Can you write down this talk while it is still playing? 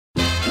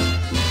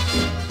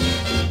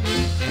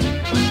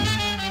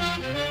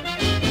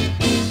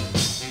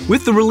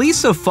With the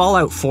release of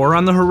Fallout 4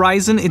 on the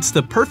horizon, it's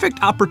the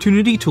perfect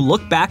opportunity to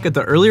look back at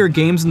the earlier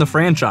games in the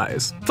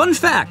franchise. Fun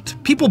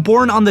fact, people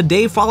born on the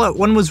day Fallout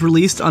 1 was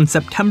released on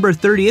September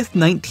 30th,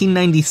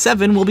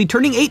 1997 will be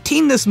turning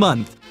 18 this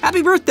month.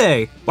 Happy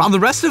birthday! While the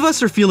rest of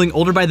us are feeling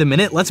older by the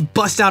minute, let's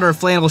bust out our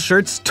flannel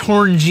shirts,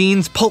 torn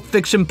jeans, Pulp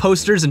Fiction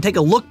posters, and take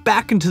a look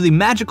back into the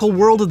magical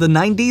world of the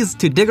 90s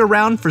to dig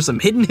around for some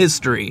hidden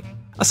history.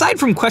 Aside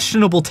from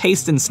questionable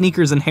taste in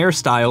sneakers and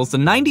hairstyles, the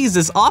 90s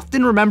is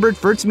often remembered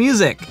for its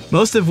music,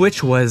 most of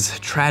which was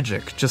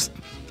tragic, just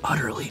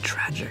utterly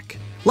tragic.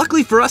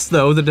 Luckily for us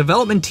though, the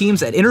development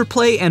teams at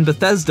Interplay and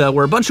Bethesda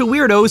were a bunch of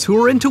weirdos who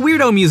were into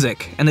weirdo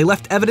music, and they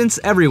left evidence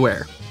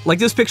everywhere. Like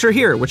this picture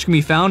here, which can be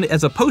found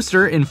as a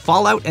poster in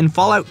Fallout and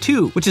Fallout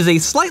 2, which is a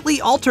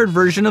slightly altered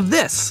version of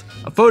this.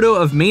 A photo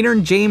of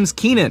Maynard James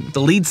Keenan,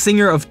 the lead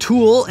singer of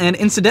Tool, and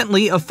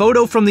incidentally, a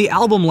photo from the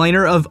album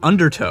liner of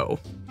Undertow.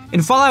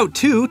 In Fallout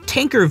 2,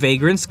 tanker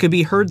vagrants could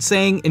be heard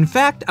saying, "In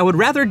fact, I would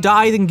rather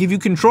die than give you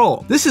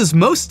control." This is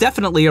most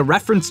definitely a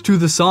reference to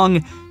the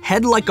song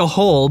Head Like a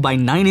Hole by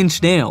Nine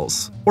Inch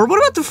Nails. Or what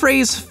about the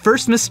phrase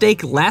first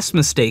mistake, last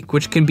mistake,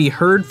 which can be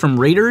heard from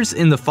raiders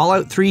in the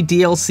Fallout 3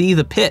 DLC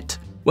The Pit?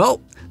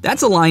 Well,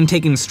 that's a line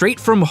taken straight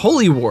from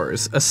Holy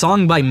Wars, a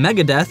song by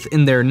Megadeth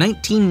in their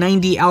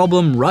 1990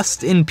 album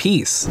Rust in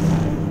Peace.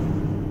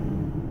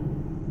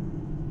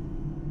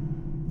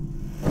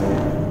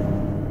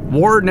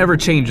 War never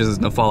changes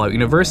in the Fallout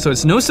universe, so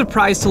it's no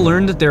surprise to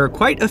learn that there are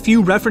quite a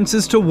few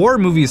references to war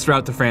movies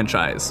throughout the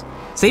franchise.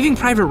 Saving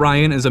Private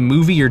Ryan is a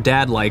movie your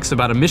dad likes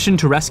about a mission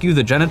to rescue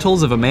the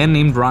genitals of a man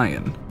named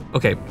Ryan.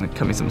 Okay,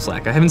 cut me some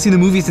slack. I haven't seen the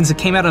movie since it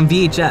came out on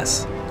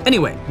VHS.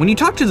 Anyway, when you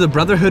talk to the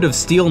Brotherhood of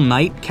Steel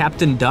Knight,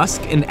 Captain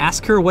Dusk, and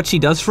ask her what she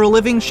does for a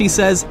living, she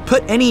says,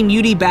 "Put any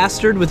muty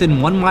bastard within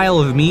 1 mile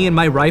of me and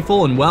my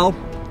rifle and well,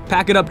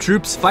 pack it up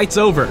troops, fight's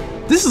over."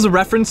 This is a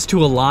reference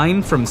to a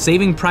line from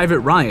Saving Private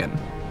Ryan.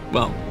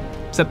 Well,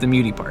 except the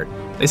muty part.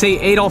 They say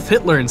Adolf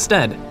Hitler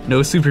instead.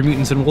 No super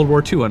mutants in World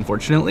War II,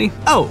 unfortunately.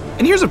 Oh,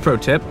 and here's a pro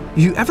tip.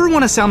 If you ever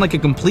want to sound like a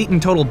complete and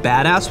total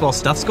badass while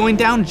stuff's going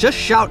down, just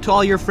shout to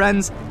all your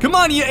friends, "Come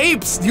on, you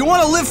apes, do you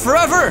want to live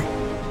forever?"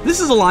 This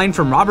is a line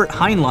from Robert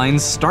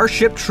Heinlein's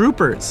Starship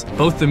Troopers,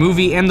 both the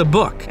movie and the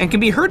book, and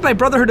can be heard by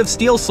Brotherhood of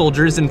Steel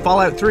soldiers in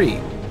Fallout 3.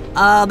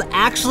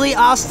 Actually,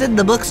 Austin,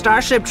 the book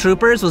Starship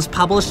Troopers was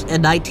published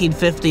in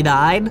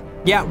 1959.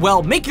 Yeah,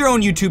 well, make your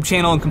own YouTube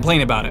channel and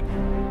complain about it.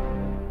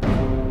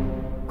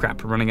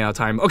 Crap, we're running out of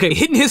time. Okay,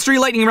 hidden history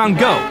lightning round,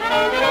 go!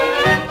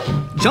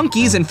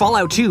 Junkies in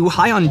Fallout 2,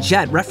 High on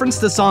Jet,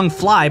 referenced the song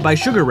Fly by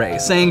Sugar Ray,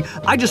 saying,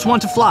 "I just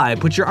want to fly,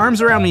 put your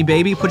arms around me,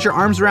 baby, put your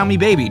arms around me,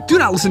 baby." Do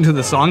not listen to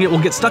the song, it will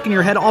get stuck in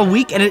your head all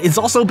week, and it is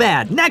also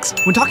bad. Next,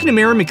 when talking to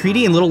Mara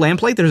McCready in Little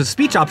Lamplight, there's a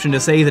speech option to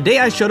say, "The day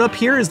I showed up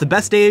here is the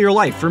best day of your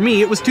life. For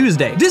me, it was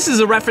Tuesday." This is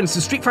a reference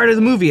to Street Fighter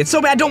the movie. It's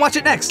so bad, don't watch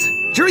it next.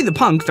 Jerry the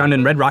Punk, found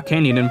in Red Rock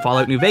Canyon in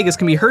Fallout New Vegas,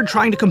 can be heard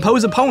trying to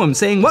compose a poem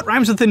saying, "What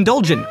rhymes with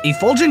indulgent?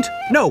 Effulgent?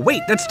 No,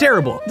 wait, that's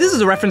terrible." This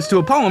is a reference to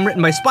a poem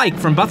written by Spike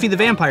from Buffy the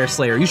Vampire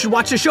Slayer. You should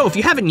watch the show if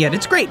you haven't yet,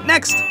 it's great.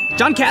 Next!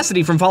 John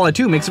Cassidy from Fallout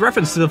 2 makes a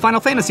reference to the Final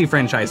Fantasy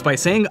franchise by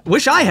saying,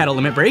 "Wish I had a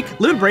limit break."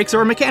 Limit breaks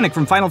are a mechanic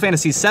from Final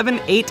Fantasy 7,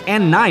 8,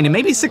 and 9, and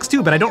maybe 6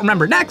 too, but I don't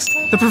remember. Next!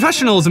 The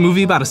Professional is a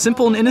movie about a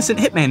simple and innocent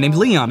hitman named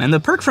Leon, and the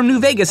perk from New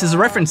Vegas is a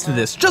reference to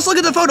this. Just look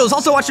at the photos,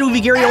 also watch the movie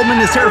Gary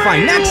Oldman is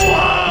Terrifying. Next!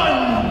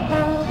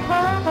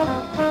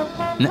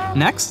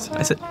 Next?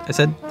 I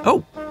said,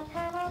 oh,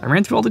 I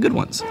ran through all the good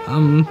ones.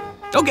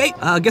 Okay,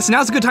 guess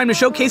now's a good time to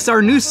showcase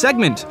our new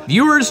segment,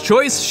 Viewer's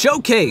Choice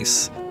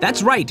Showcase.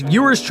 That's right,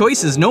 Viewer's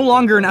Choice is no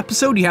longer an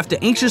episode you have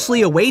to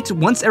anxiously await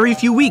once every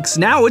few weeks.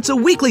 Now it's a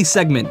weekly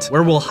segment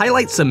where we'll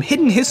highlight some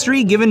hidden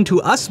history given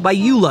to us by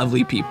you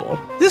lovely people.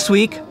 This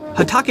week,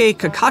 Hatake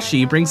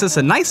Kakashi brings us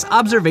a nice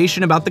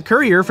observation about the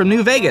courier from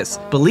New Vegas,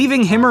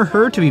 believing him or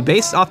her to be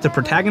based off the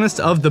protagonist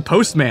of The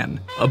Postman,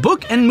 a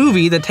book and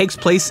movie that takes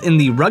place in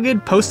the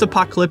rugged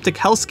post-apocalyptic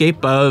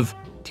hellscape of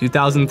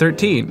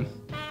 2013.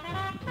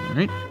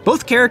 Right.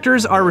 Both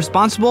characters are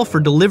responsible for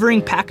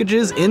delivering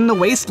packages in the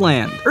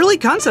wasteland. Early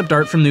concept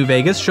art from New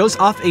Vegas shows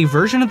off a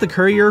version of the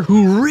courier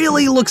who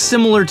really looks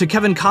similar to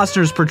Kevin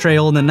Costner's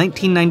portrayal in the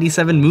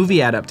 1997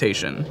 movie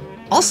adaptation.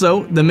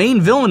 Also, the main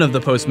villain of The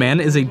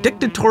Postman is a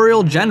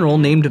dictatorial general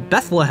named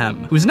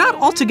Bethlehem, who's not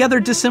altogether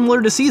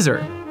dissimilar to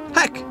Caesar.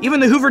 Heck, even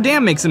the Hoover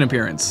Dam makes an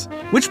appearance.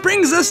 Which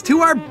brings us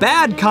to our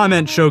bad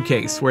comment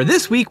showcase, where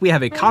this week we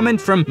have a comment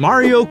from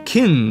Mario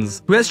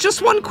Kins, who has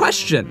just one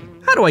question.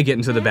 How do I get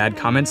into the bad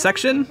comment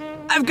section?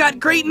 I've got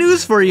great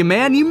news for you,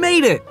 man, you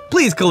made it!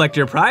 Please collect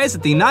your prize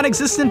at the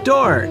non-existent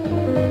door.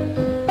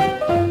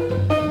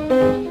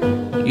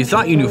 You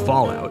thought you knew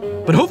Fallout,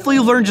 but hopefully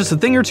you learned just a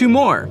thing or two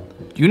more.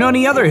 Do you know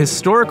any other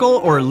historical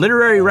or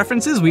literary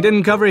references we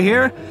didn't cover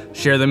here?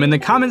 Share them in the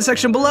comment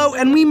section below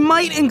and we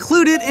might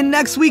include it in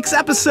next week's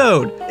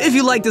episode. If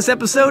you like this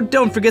episode,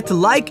 don't forget to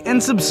like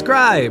and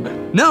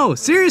subscribe. No,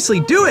 seriously,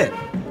 do it.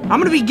 I'm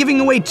gonna be giving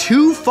away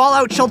 2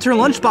 Fallout Shelter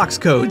lunchbox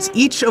codes,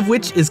 each of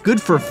which is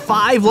good for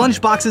 5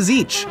 lunchboxes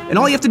each. And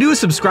all you have to do is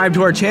subscribe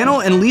to our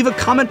channel and leave a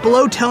comment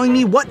below telling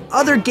me what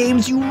other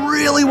games you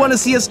really want to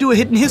see us do a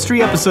Hidden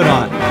History episode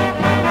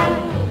on.